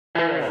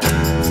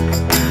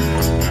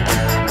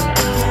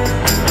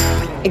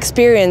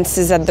Experience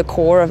is at the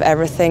core of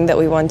everything that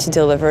we want to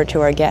deliver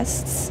to our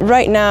guests.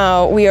 Right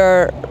now, we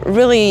are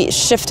really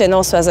shifting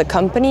also as a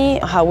company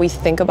how we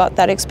think about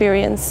that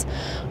experience.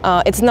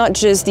 It's not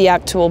just the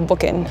actual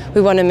booking.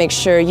 We want to make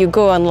sure you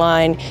go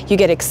online, you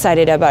get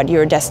excited about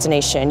your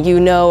destination. You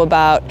know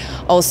about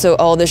also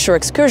all the shore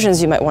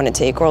excursions you might want to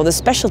take or all the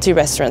specialty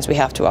restaurants we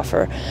have to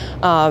offer.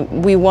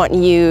 We want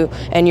you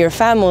and your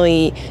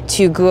family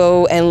to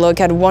go and look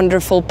at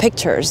wonderful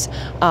pictures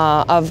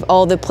of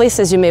all the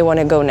places you may want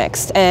to go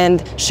next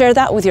and share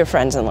that with your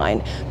friends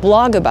online.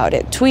 Blog about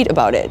it, tweet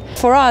about it.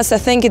 For us, I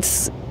think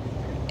it's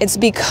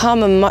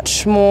become a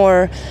much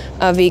more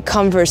of a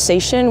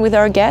conversation with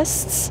our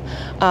guests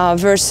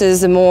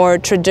versus a more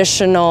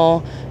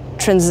traditional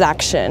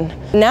transaction.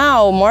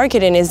 Now,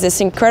 marketing is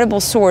this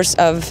incredible source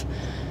of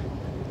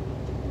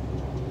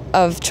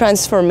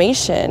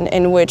transformation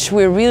in which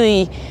we're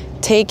really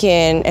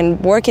taking and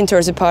working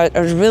towards a part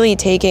of really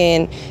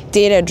taking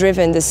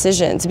data-driven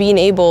decisions, being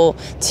able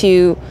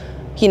to,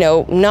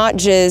 not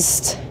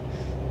just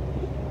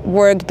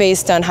work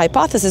based on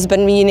hypotheses, but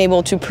being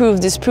able to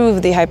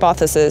disprove the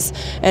hypothesis,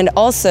 and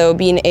also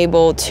being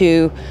able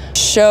to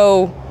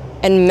show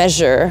and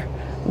measure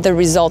the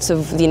results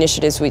of the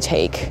initiatives we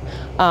take.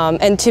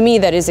 And to me,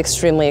 that is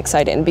extremely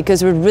exciting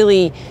because we're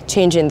really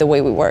changing the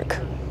way we work.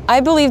 I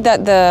believe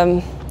that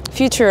the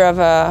future of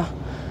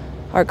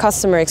our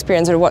customer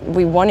experience, or what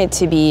we want it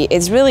to be,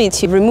 is really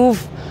to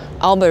remove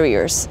all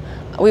barriers.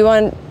 We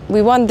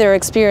want their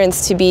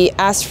experience to be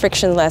as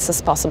frictionless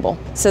as possible,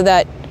 so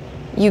that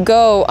you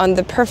go on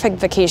the perfect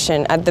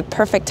vacation at the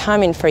perfect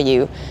timing for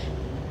you,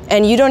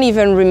 and you don't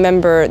even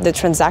remember the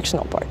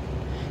transactional part.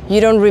 You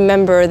don't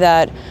remember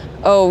that,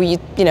 oh,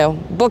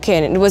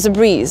 booking, it was a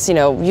breeze,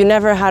 you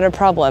never had a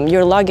problem.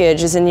 Your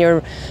luggage is in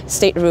your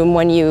stateroom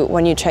when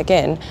you check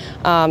in.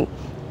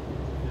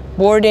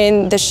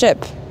 Boarding the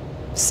ship,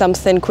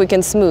 something quick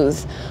and smooth.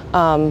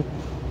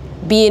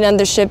 Being on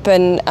the ship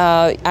and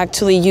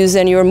actually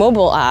using your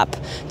mobile app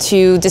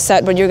to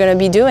decide what you're going to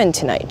be doing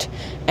tonight.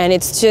 And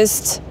it's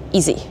just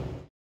easy.